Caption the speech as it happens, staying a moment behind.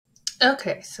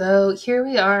Okay, so here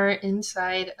we are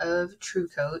inside of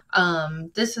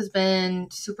TrueCoach. This has been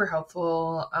super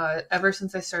helpful ever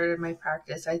since I started my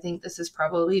practice. I think this has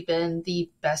probably been the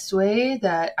best way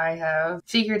that I have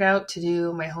figured out to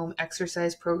do my home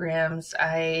exercise programs.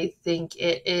 I think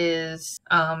it is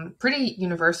pretty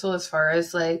universal as far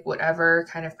as like whatever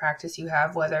kind of practice you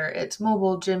have, whether it's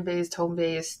mobile, gym-based,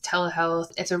 home-based,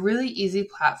 telehealth. It's a really easy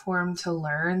platform to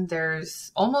learn.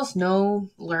 There's almost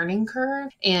no learning curve,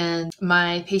 and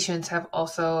my patients have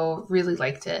also really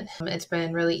liked it. It's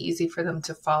been really easy for them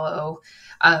to follow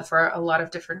for a lot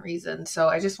of different reasons. So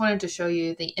I just wanted to show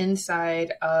you the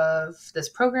inside of this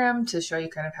program to show you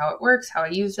kind of how it works, how I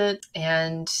use it.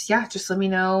 And yeah, just let me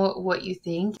know what you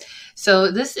think.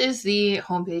 So this is the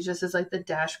homepage. This is like the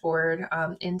dashboard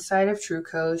inside of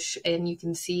TrueCoach, and you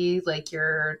can see like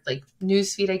your like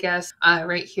newsfeed, I guess,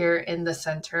 right here in the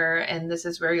center. And this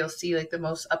is where you'll see like the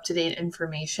most up-to-date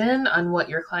information on what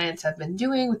your clients have been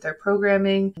doing with their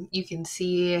programming. You can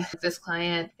see this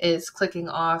client is clicking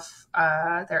off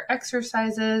their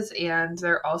exercises, and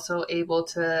they're also able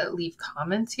to leave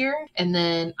comments here. And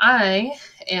then I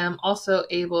am also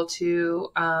able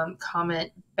to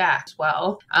comment back as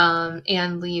well,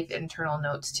 and leave internal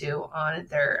notes too on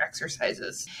their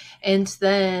exercises. And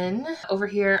then over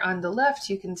here on the left,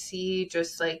 you can see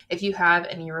just like if you have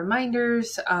any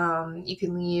reminders, you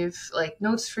can leave like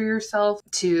notes for yourself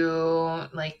to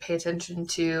like pay attention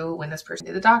to when this person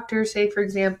to the doctor, say for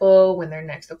example, when their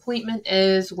next appointment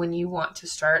is, when you want to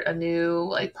start a new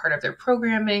like part of their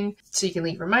programming. So you can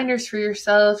leave reminders for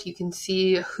yourself. You can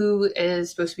see who is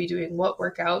supposed to be doing what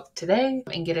workout today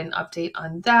and get an update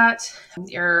on that.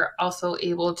 You're also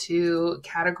able to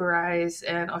categorize,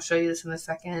 and I'll show you this in a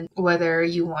second, whether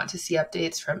you want to see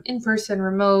updates from in-person,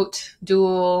 remote,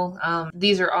 dual.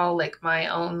 These are all like my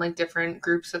own like different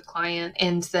groups of clients.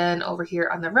 And then over here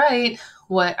on the right,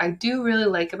 what I do really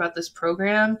like about this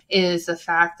program is the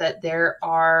fact that there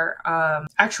are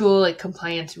actual like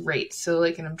compliance rates. So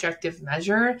like an objective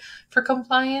measure for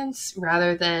compliance,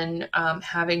 rather than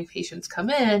having patients come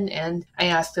in and I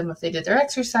ask them if they did their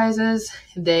exercises.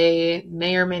 They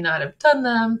may or may not have done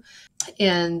them.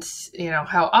 And you know,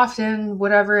 how often,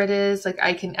 whatever it is, like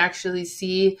I can actually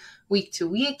see week to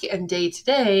week and day to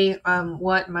day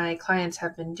what my clients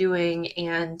have been doing,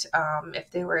 and if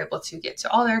they were able to get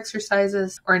to all their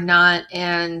exercises or not.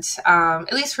 And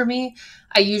at least for me,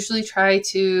 I usually try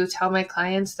to tell my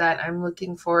clients that I'm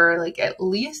looking for like at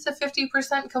least a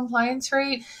 50% compliance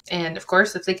rate. And of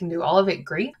course, if they can do all of it,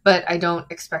 great, but I don't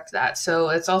expect that. So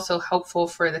it's also helpful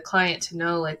for the client to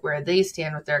know like where they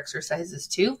stand with their exercises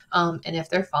too, and if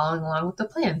they're following along with the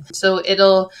plan. So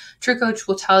TrueCoach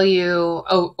will tell you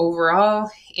overall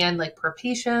and like per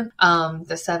patient,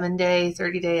 the 7-day,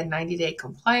 30-day, and 90-day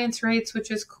compliance rates,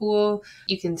 which is cool.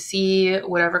 You can see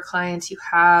whatever clients you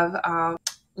have,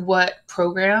 what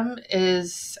program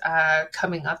is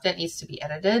coming up that needs to be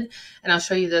edited. And I'll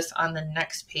show you this on the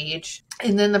next page.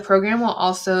 And then the program will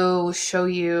also show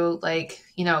you like,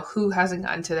 you know, who hasn't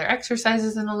gotten to their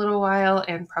exercises in a little while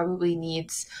and probably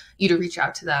needs you to reach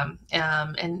out to them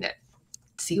and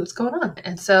see what's going on.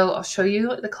 And so I'll show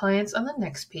you the clients on the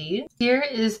next page. Here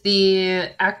is the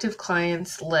active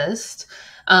clients list.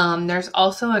 There's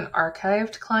also an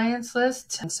archived clients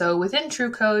list. And so within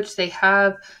TrueCoach, they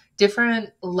have different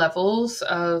levels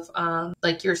of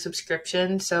like your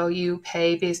subscription. So you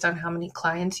pay based on how many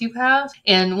clients you have.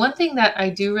 And one thing that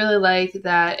I do really like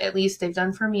that at least they've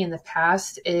done for me in the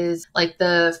past is like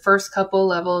the first couple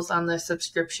levels on the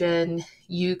subscription,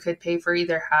 you could pay for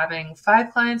either having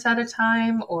 5 clients at a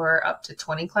time or up to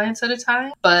 20 clients at a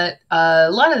time. But a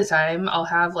lot of the time I'll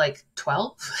have like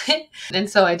 12. And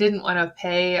so I didn't want to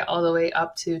pay all the way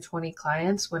up to 20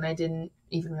 clients when I didn't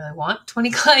even really want 20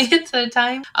 clients at a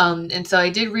time. And so I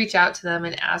did reach out to them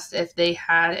and asked if they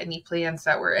had any plans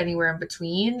that were anywhere in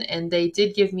between. And they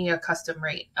did give me a custom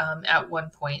rate at one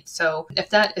point. So if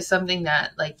that is something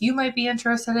that like you might be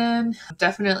interested in,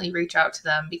 definitely reach out to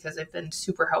them because they've been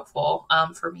super helpful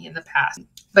for me in the past.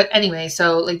 But anyway,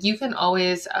 so like you can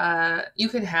always, you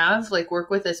can have like work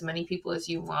with as many people as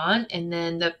you want. And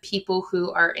then the people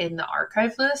who are in the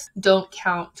archive list don't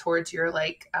count towards your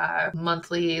like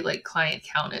monthly like client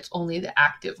count. It's only the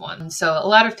active one. So a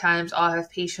lot of times I'll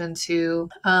have patients who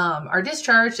are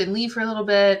discharged and leave for a little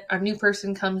bit. A new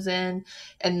person comes in,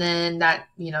 and then that,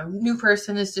 you know, new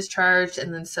person is discharged,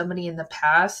 and then somebody in the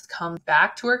past comes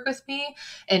back to work with me.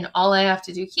 And all I have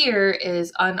to do here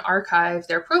is unarchive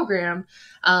their program,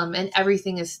 and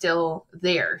everything is still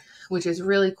there, which is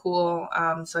really cool.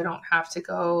 So I don't have to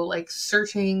go like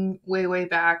searching way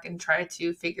back and try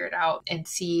to figure it out and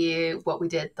see what we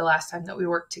did the last time that we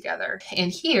worked together.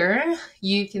 And here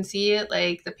you can see it,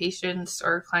 like the patients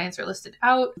or clients are listed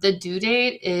out. The due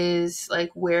date is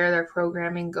like where their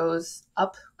programming goes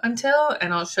up until,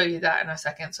 and I'll show you that in a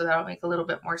second, so that'll make a little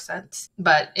bit more sense.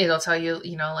 But it'll tell you,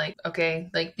 like, okay,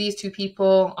 like these 2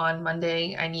 people on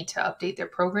Monday, I need to update their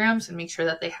programs and make sure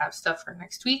that they have stuff for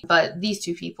next week. But these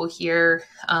 2 people here,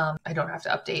 I don't have to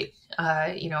update,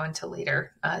 until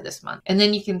later this month. And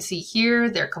then you can see here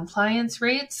their compliance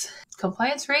rates.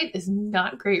 Compliance rate is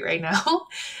not great right now,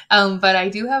 but I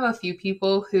do have a few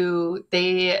people who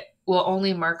they will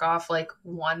only mark off like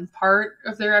one part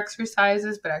of their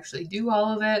exercises, but actually do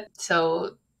all of it.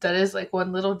 So that is like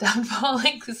one little downfall.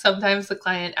 Like sometimes the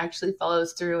client actually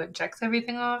follows through and checks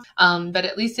everything off. But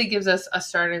at least it gives us a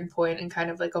starting point and kind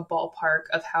of like a ballpark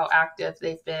of how active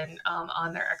they've been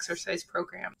on their exercise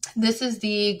program. This is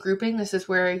the grouping. This is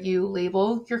where you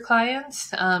label your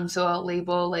clients. So I'll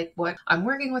label like what I'm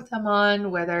working with them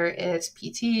on, whether it's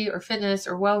PT or fitness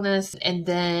or wellness, and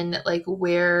then like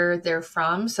where they're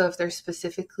from. So if they're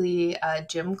specifically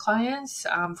gym clients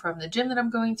from the gym that I'm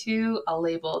going to, I'll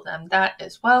label them that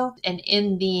as well. And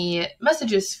in the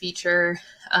messages feature,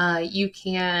 you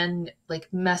can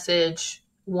like message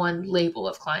one label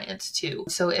of clients too.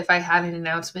 So if I had an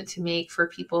announcement to make for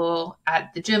people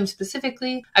at the gym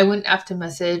specifically, I wouldn't have to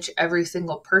message every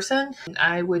single person.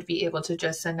 I would be able to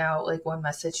just send out like one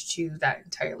message to that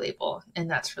entire label,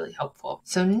 and that's really helpful.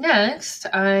 So next,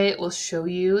 I will show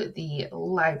you the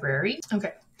library.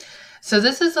 Okay. So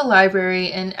this is the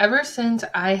library, and ever since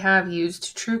I have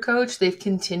used TrueCoach, they've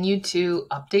continued to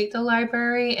update the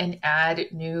library and add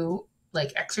new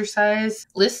like exercise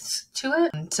lists to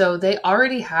it. So they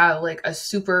already have like a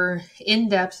super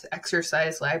in-depth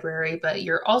exercise library, but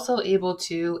you're also able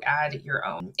to add your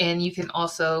own. And you can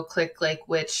also click like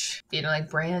which,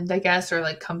 like brand, I guess, or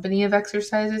like company of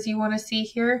exercises you want to see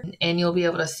here. And you'll be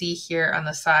able to see here on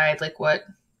the side like what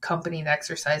company the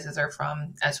exercises are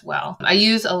from as well. I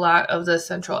use a lot of the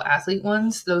Central Athlete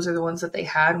ones. Those are the ones that they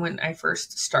had when I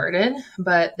first started,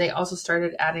 but they also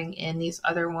started adding in these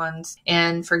other ones.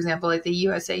 And for example, like the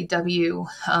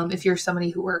USAW, if you're somebody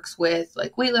who works with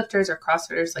like weightlifters or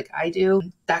CrossFitters like I do,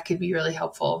 that could be really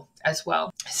helpful as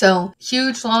well. So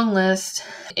huge long list.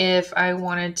 If I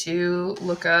wanted to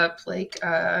look up like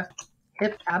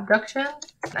hip abduction,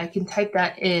 I can type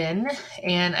that in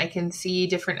and I can see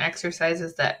different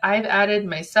exercises that I've added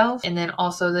myself, and then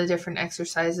also the different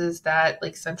exercises that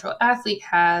like Central Athlete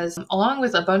has, along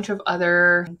with a bunch of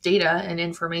other data and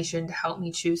information to help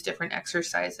me choose different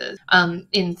exercises.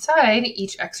 Inside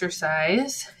each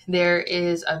exercise, there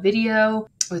is a video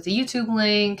with a YouTube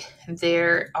link.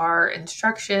 There are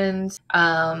instructions.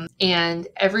 And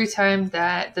every time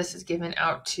that this is given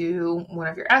out to one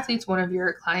of your athletes, one of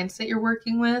your clients that you're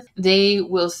working with, they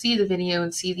will see the video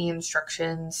and see the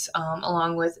instructions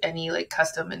along with any like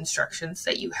custom instructions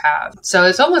that you have. So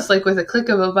it's almost like with a click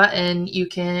of a button, you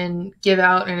can give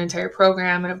out an entire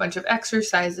program and a bunch of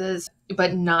exercises,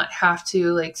 but not have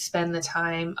to like spend the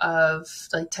time of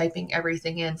like typing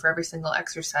everything in for every single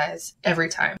exercise every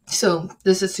time. So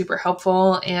this is super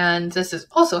helpful. And this is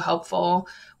also helpful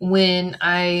when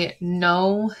I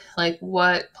know like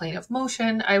what plane of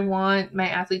motion I want my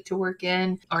athlete to work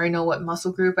in, or I know what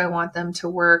muscle group I want them to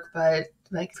work, but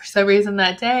like for some reason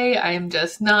that day, I am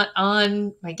just not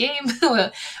on my game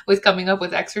with coming up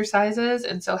with exercises.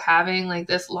 And so having like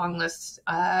this long list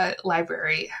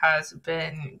library has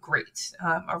been great,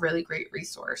 a really great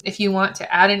resource. If you want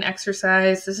to add an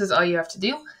exercise, this is all you have to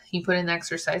do. You put in the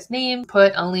exercise name,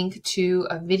 put a link to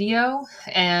a video,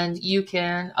 and you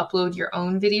can upload your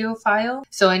own video file.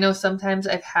 So I know sometimes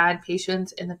I've had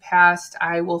patients in the past,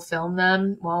 I will film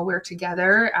them while we're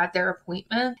together at their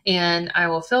appointment, and I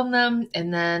will film them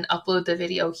and then upload the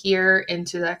video here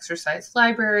into the exercise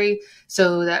library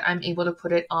so that I'm able to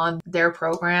put it on their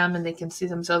program and they can see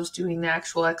themselves doing the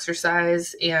actual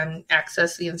exercise and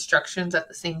access the instructions at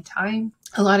the same time.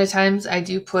 A lot of times I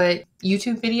do put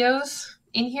YouTube videos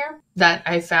in here that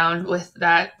I found with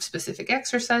that specific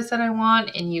exercise that I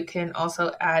want, and you can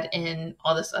also add in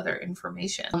all this other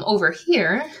information. Over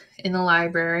here in the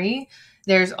library,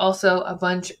 there's also a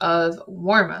bunch of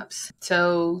warm-ups.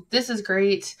 So this is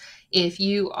great if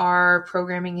you are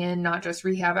programming in not just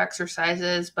rehab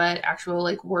exercises, but actual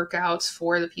like workouts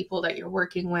for the people that you're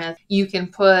working with. You can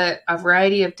put a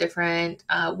variety of different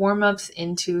warm-ups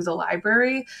into the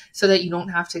library so that you don't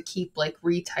have to keep like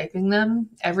retyping them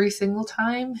every single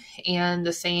time. And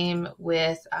the same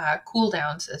with cool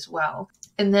downs as well.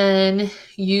 And then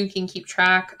you can keep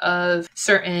track of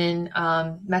certain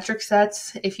metric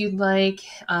sets if you'd like.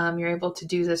 You're able to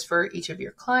do this for each of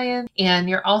your clients. And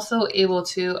you're also able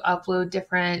to upload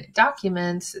different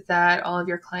documents that all of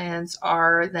your clients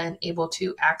are then able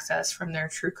to access from their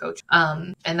TrueCoach.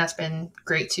 And that's been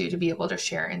great too, to be able to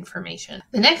share information.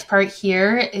 The next part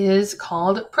here is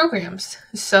called programs.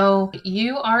 So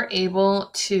you are able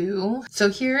to,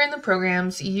 here in the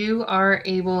programs, you are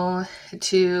able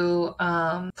to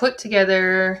put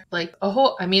together like a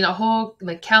whole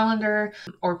like calendar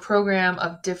or program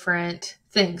of different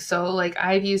things. So like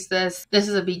I've used this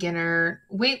is a beginner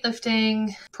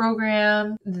weightlifting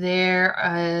program. There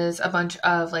is a bunch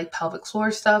of like pelvic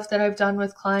floor stuff that I've done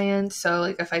with clients. So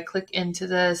like if I click into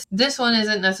this one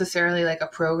isn't necessarily like a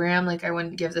program. Like I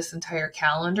wouldn't give this entire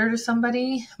calendar to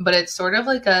somebody, but it's sort of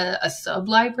like a sub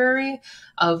library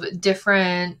of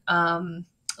different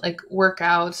like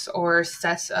workouts or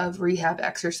sets of rehab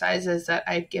exercises that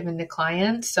I've given to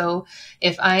clients. So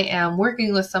if I am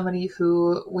working with somebody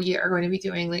who we are going to be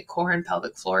doing like core and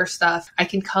pelvic floor stuff, I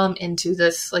can come into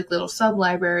this like little sub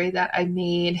library that I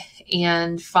made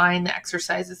and find the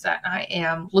exercises that I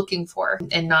am looking for,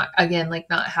 and not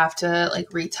have to like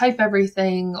retype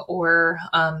everything or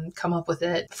come up with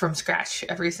it from scratch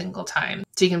every single time.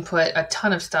 So you can put a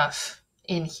ton of stuff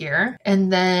in here.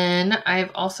 And then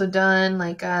I've also done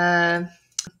like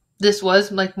this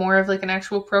was like more of like an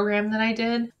actual program that I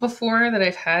did before that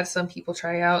I've had some people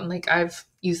try out, and like I've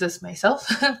used this myself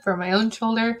for my own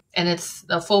shoulder, and it's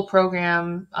a full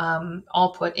program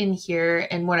all put in here.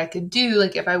 And what I could do,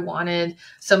 like if I wanted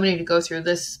somebody to go through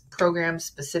this program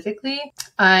specifically,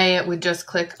 I would just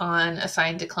click on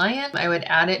assign to client. I would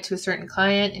add it to a certain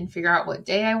client and figure out what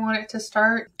day I want it to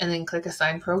start, and then click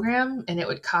assign program, and it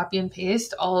would copy and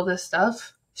paste all of this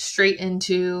stuff straight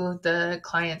into the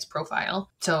client's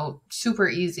profile. So super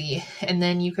easy. And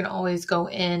then you can always go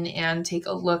in and take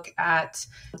a look at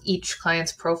each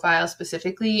client's profile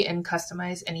specifically and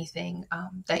customize anything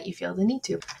that you feel the need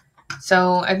to.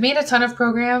 So I've made a ton of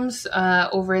programs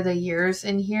over the years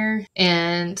in here,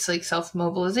 and it's like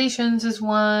self-mobilizations is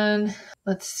one.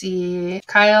 Let's see,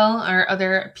 Kyle, our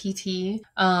other PT,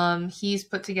 he's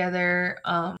put together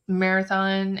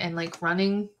marathon and like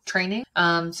running training.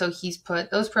 So he's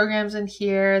put those programs in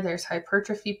here. There's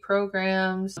hypertrophy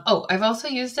programs. Oh, I've also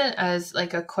used it as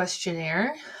like a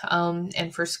questionnaire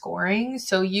and for scoring.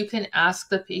 So you can ask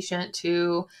the patient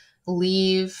to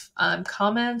leave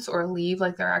comments or leave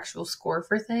like their actual score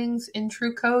for things in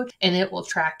TrueCoach, and it will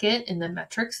track it in the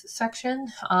metrics section,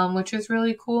 which is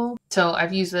really cool. So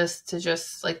I've used this to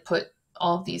just like put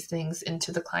all of these things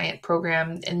into the client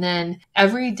program. And then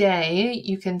every day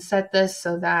you can set this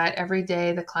so that every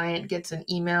day the client gets an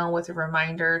email with a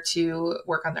reminder to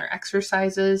work on their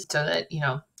exercises, so that,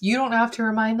 you don't have to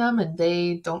remind them and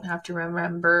they don't have to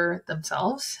remember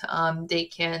themselves. They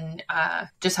can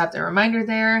just have the reminder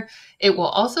there. It will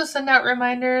also send out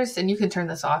reminders, and you can turn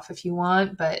this off if you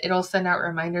want, but it'll send out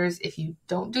reminders if you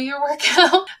don't do your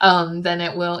workout. Then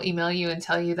it will email you and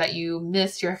tell you that you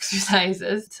missed your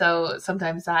exercises. So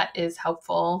sometimes that is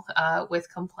helpful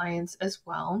with compliance as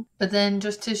well. But then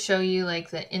just to show you like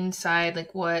the inside,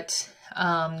 like what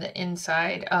the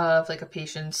inside of like a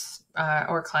patient's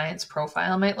or client's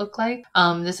profile might look like.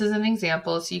 This is an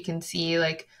example. So you can see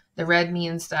like the red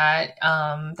means that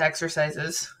the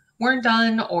exercises weren't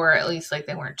done, or at least like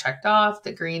they weren't checked off.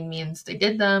 The green means they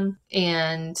did them.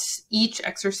 And each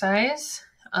exercise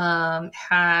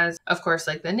has, of course,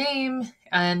 like the name,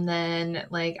 and then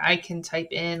like I can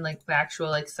type in like the actual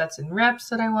like sets and reps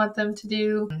that I want them to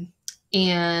do.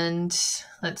 And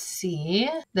let's see,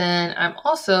 then I'm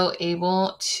also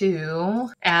able to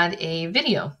add a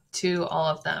video to all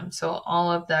of them. So all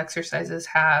of the exercises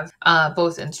have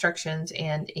both instructions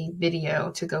and a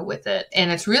video to go with it.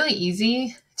 And it's really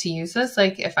easy to use this.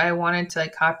 Like if I wanted to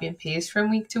like copy and paste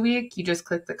from week to week, you just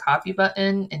click the copy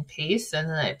button and paste, and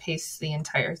then it pastes the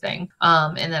entire thing.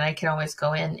 And then I can always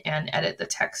go in and edit the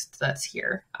text that's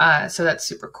here. So that's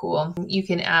super cool. You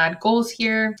can add goals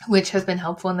here, which has been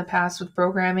helpful in the past with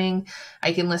programming.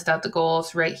 I can list out the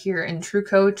goals right here in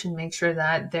TrueCoach and make sure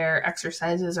that their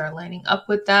exercises are lining up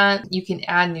with that. You can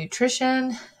add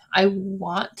nutrition. I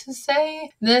want to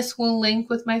say this will link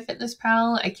with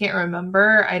MyFitnessPal. I can't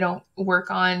remember. I don't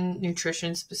work on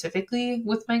nutrition specifically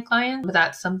with my client, but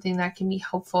that's something that can be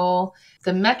helpful.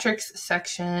 The metrics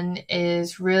section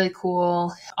is really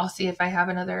cool. I'll see if I have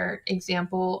another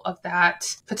example of that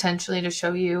potentially to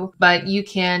show you, but you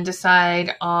can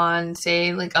decide on,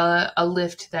 say, like a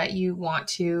lift that you want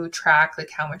to track,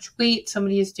 like how much weight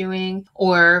somebody is doing,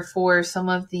 or for some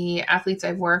of the athletes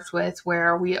I've worked with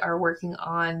where we are working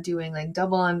on on doing like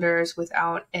double unders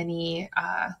without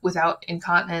without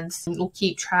incontinence. We'll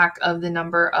keep track of the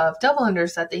number of double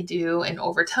unders that they do, and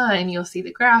over time you'll see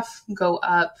the graph go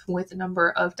up with the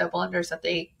number of double unders that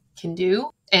they can do.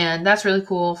 And that's really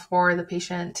cool for the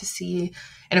patient to see.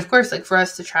 And of course, like for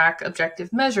us to track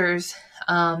objective measures,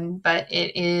 but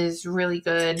it is really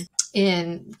good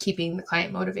in keeping the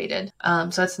client motivated.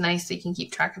 So it's nice that you can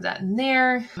keep track of that in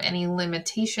there. Any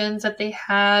limitations that they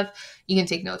have, you can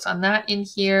take notes on that in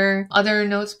here. Other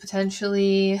notes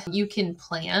potentially you can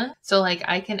plan. So like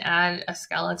I can add a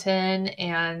skeleton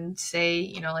and say,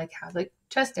 you know, like have like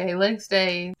chest day, legs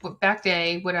day, back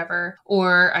day, whatever.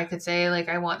 Or I could say like,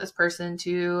 I want this person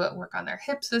to work on their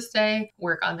hips this day,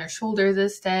 work on their shoulder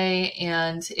this day,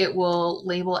 and it will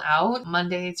label out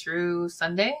Monday through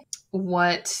Sunday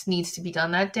what needs to be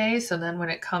done that day. So then when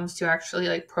it comes to actually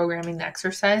like programming the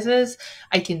exercises,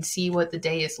 I can see what the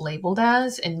day is labeled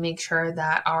as and make sure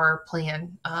that our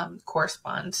plan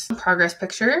corresponds. Progress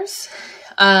pictures,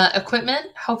 equipment,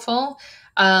 helpful.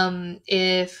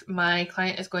 If my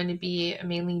client is going to be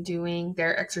mainly doing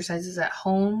their exercises at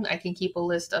home, I can keep a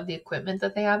list of the equipment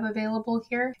that they have available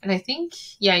here. And I think,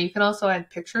 yeah, you can also add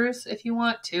pictures if you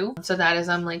want to. So that as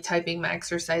I'm like typing my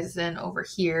exercises in over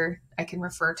here, I can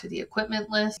refer to the equipment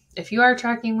list. If you are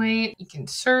tracking weight, you can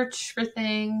search for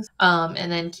things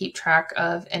and then keep track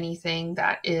of anything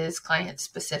that is client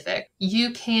specific.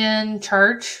 You can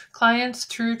charge clients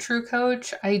through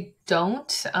TrueCoach. I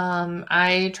don't.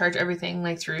 I charge everything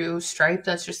like through Stripe.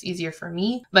 That's just easier for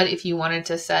me. But if you wanted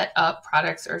to set up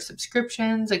products or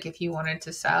subscriptions, like if you wanted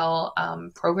to sell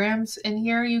programs in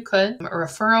here, you could.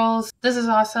 Referrals. This is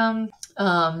awesome.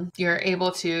 You're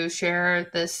able to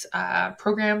share this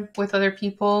program with other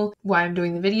people while I'm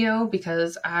doing the video,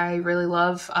 because I really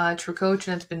love TrueCoach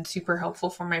and it's been super helpful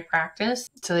for my practice.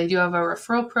 So they do have a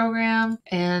referral program,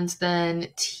 and then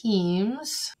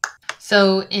Teams.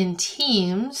 So in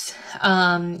Teams,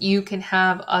 you can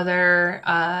have other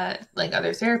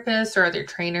therapists or other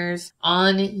trainers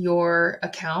on your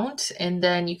account, and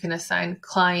then you can assign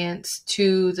clients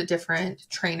to the different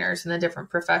trainers and the different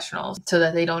professionals so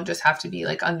that they don't just have to be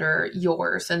like under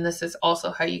yours. And this is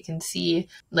also how you can see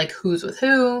like who's with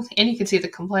who, and you can see the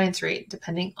compliance rate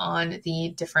depending on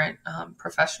the different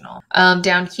professional.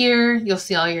 Down here, you'll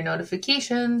see all your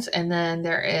notifications, and then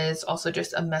there is also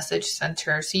just a message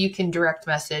center, so you can direct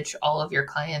message all of your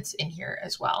clients in here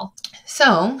as well.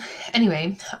 So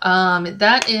anyway,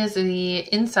 that is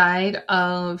the inside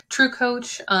of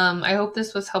TrueCoach. I hope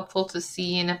this was helpful to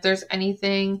see. And if there's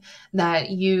anything that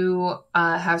you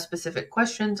have specific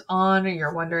questions on, or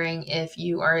you're wondering if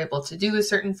you are able to do a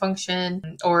certain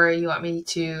function, or you want me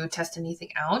to test anything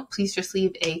out, please just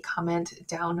leave a comment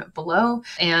down below.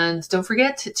 And don't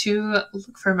forget to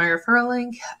look for my referral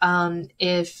link.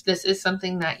 If this is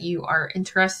something that you are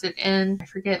interested in, I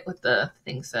forget what the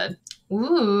thing said.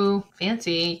 Ooh,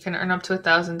 fancy. You can earn up to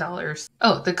 $1,000.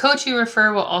 Oh, the coach you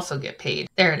refer will also get paid.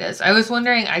 There it is. I was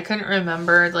wondering, I couldn't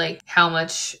remember like how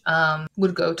much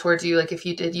would go towards you, like if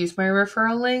you did use my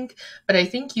referral link, but I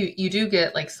think you do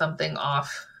get like something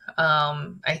off.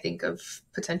 I think of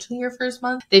potentially your first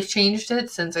month. They've changed it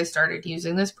since I started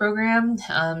using this program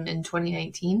in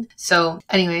 2019. So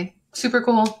anyway, super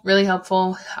cool, really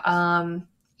helpful.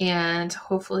 And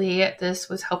hopefully this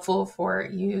was helpful for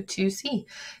you to see.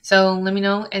 So let me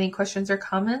know any questions or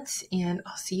comments, and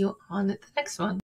I'll see you on the next one.